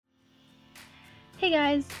Hey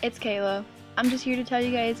guys, it's Kayla. I'm just here to tell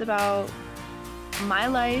you guys about my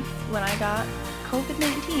life when I got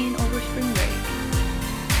COVID-19 over spring break.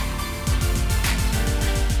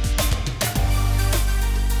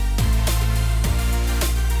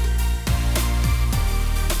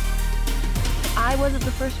 I wasn't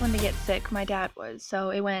the first one to get sick, my dad was.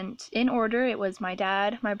 So it went in order. It was my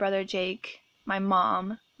dad, my brother Jake, my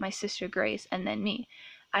mom, my sister Grace, and then me.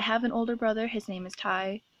 I have an older brother, his name is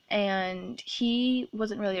Ty. And he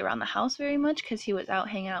wasn't really around the house very much because he was out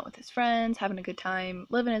hanging out with his friends, having a good time,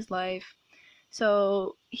 living his life.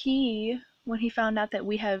 So when he found out that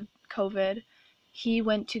we had COVID, he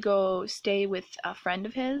went to go stay with a friend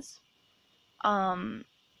of his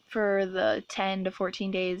for the 10 to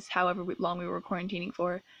 14 days, however long we were quarantining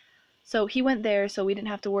for. So he went there so we didn't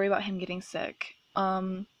have to worry about him getting sick.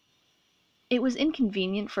 It was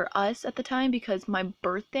inconvenient for us at the time because my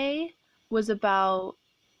birthday was about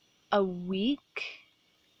a week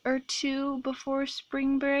or two before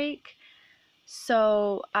spring break,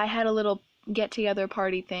 so I had a little get-together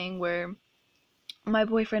party thing where my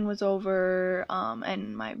boyfriend was over,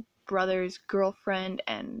 and my brother's girlfriend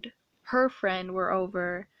and her friend were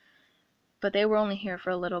over, but they were only here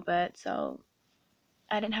for a little bit, so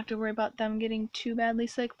I didn't have to worry about them getting too badly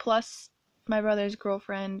sick. Plus, my brother's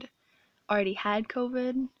girlfriend already had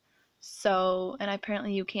COVID, and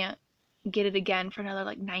apparently you can't get it again for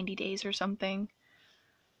another 90 days or something.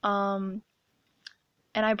 And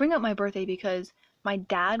I bring up my birthday because my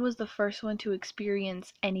dad was the first one to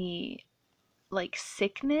experience any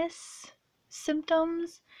sickness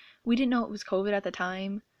symptoms. We didn't know it was COVID at the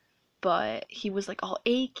time, but he was all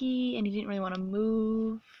achy and he didn't really want to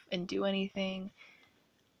move and do anything.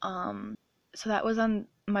 So that was on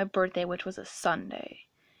my birthday, which was a Sunday.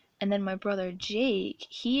 And then my brother Jake,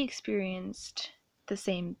 he experienced the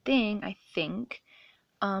same thing, I think,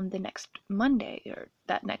 the next Monday, or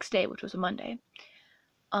that next day, which was a Monday.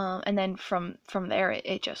 And then from there,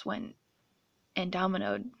 it just went and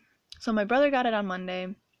dominoed. So my brother got it on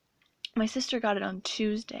Monday. My sister got it on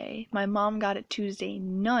Tuesday. My mom got it Tuesday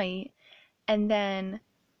night. And then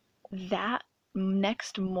that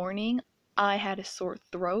next morning, I had a sore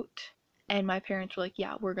throat. And my parents were like,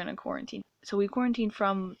 yeah, we're going to quarantine. So we quarantined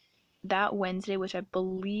from that Wednesday, which I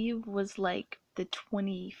believe was the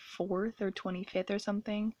 24th or 25th or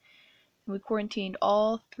something. We quarantined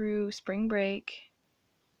all through spring break.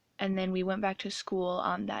 And then we went back to school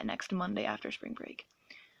on that next Monday after spring break.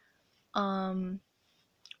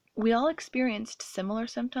 We all experienced similar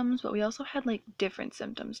symptoms, but we also had different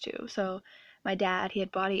symptoms too. So my dad, he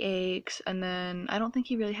had body aches, and then I don't think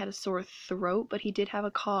he really had a sore throat, but he did have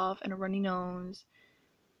a cough and a runny nose,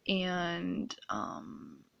 and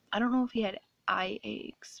I don't know if he had eye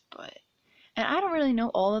aches, and I don't really know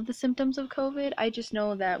all of the symptoms of COVID. I just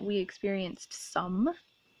know that we experienced some.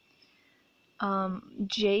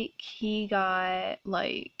 Jake, he got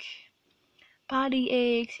body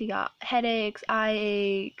aches, he got headaches, eye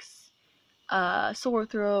aches, sore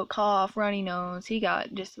throat, cough, runny nose. He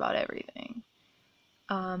got just about everything.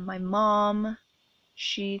 My mom,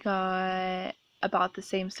 she got about the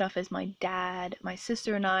same stuff as my dad. My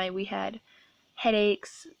sister and I, we had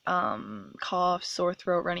headaches, cough, sore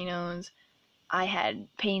throat, runny nose. I had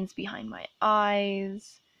pains behind my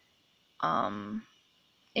eyes.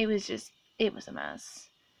 It was a mess.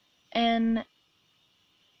 And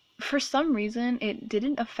for some reason, it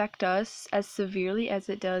didn't affect us as severely as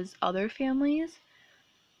it does other families,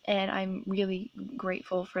 and I'm really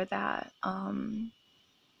grateful for that.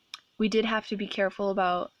 We did have to be careful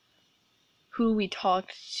about who we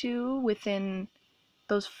talked to within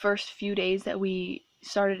those first few days that we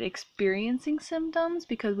started experiencing symptoms,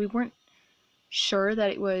 because we weren't sure that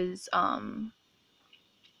it was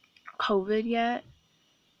COVID yet,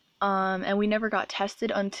 and we never got tested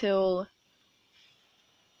until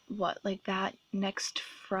that next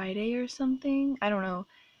Friday or something. I don't know.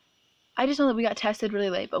 I just know that we got tested really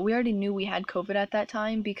late, but we already knew we had COVID at that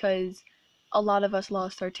time because a lot of us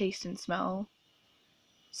lost our taste and smell.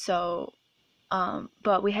 So,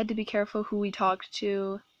 but we had to be careful who we talked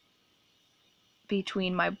to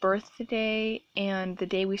between my birthday and the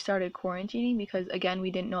day we started quarantining, because again,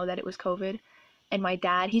 we didn't know that it was COVID. And my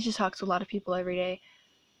dad, he just talks to a lot of people every day.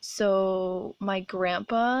 So my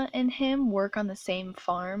grandpa and him work on the same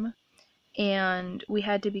farm, and we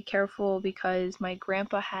had to be careful because my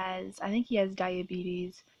grandpa I think he has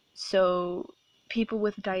diabetes. So people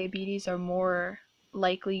with diabetes are more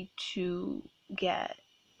likely to get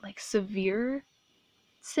severe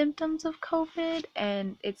symptoms of COVID,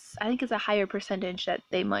 and I think it's a higher percentage that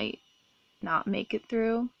they might not make it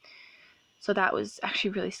through. So that was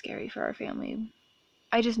actually really scary for our family.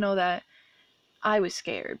 I just know that I was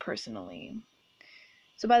scared personally.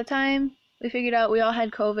 So by the time we figured out we all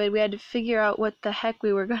had COVID, we had to figure out what the heck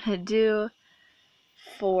we were gonna do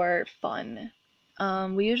for fun.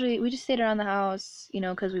 We just stayed around the house,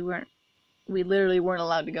 because we literally weren't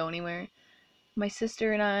allowed to go anywhere. My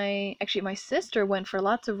sister and my sister went for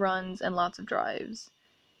lots of runs and lots of drives.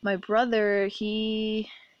 My brother, he's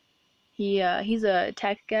a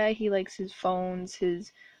tech guy. He likes his phones,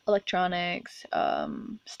 his electronics,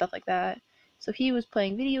 stuff like that. So he was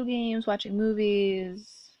playing video games, watching movies.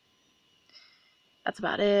 That's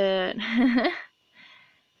about it.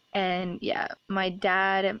 And yeah, my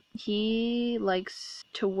dad, he likes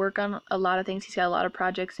to work on a lot of things. He's got a lot of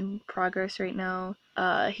projects in progress right now.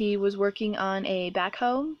 He was working on a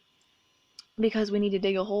backhoe because we need to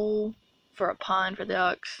dig a hole for a pond for the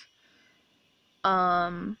ducks.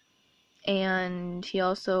 And he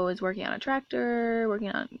also is working on a tractor,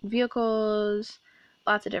 working on vehicles,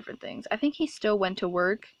 lots of different things. I think he still went to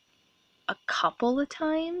work a couple of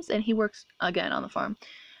times, and he works again on the farm.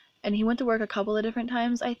 And he went to work a couple of different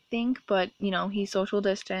times, I think, but, he social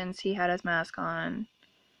distance, he had his mask on.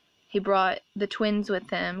 He brought the twins with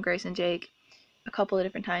him, Grace and Jake, a couple of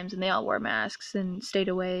different times, and they all wore masks and stayed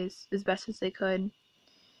away as best as they could.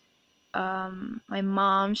 My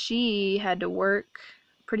mom, she had to work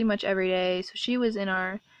pretty much every day, so she was in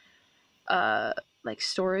our,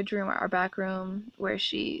 storage room, our back room, where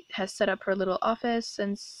she has set up her little office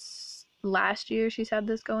since last year she's had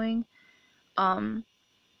this going.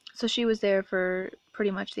 So she was there for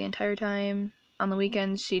pretty much the entire time. On the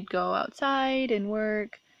weekends, she'd go outside and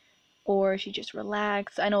work, or she'd just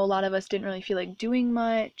relax. I know a lot of us didn't really feel like doing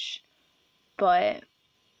much, but,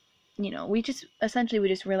 we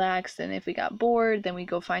just relaxed, and if we got bored, then we'd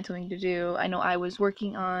go find something to do. I know I was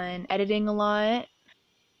working on editing a lot.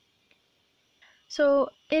 So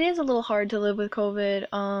it is a little hard to live with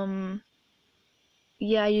COVID.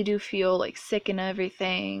 Yeah, you do feel, sick and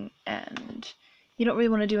everything, and you don't really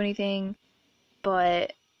want to do anything.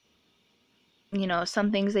 But,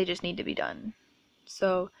 some things, they just need to be done.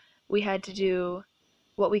 So we had to do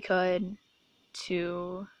what we could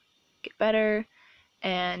to get better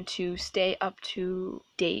and to stay up to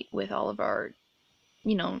date with all of our,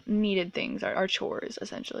 needed things, our chores,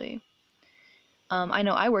 essentially. I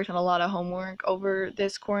know I worked on a lot of homework over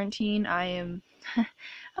this quarantine. I'm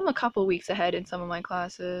a couple weeks ahead in some of my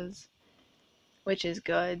classes, which is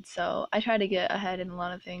good. So I try to get ahead in a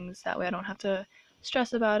lot of things. That way I don't have to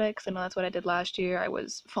stress about it, because I know that's what I did last year. I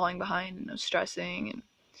was falling behind and I was stressing, and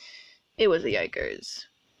it was a yikers.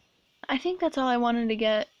 I think that's all I wanted to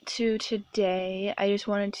get to today. I just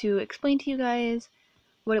wanted to explain to you guys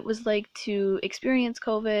what it was like to experience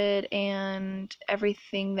COVID and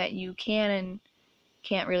everything that you can and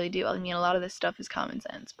can't really do. I mean, a lot of this stuff is common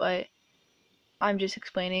sense, but I'm just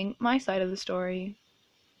explaining my side of the story.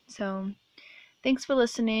 So thanks for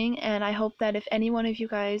listening, and I hope that if any one of you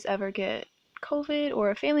guys ever get COVID or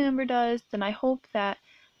a family member does, then I hope that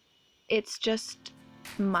it's just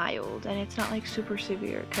mild and it's not super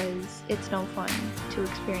severe, because it's no fun to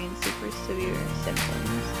experience super severe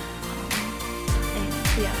symptoms. Anyway,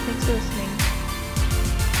 so yeah, thanks for listening.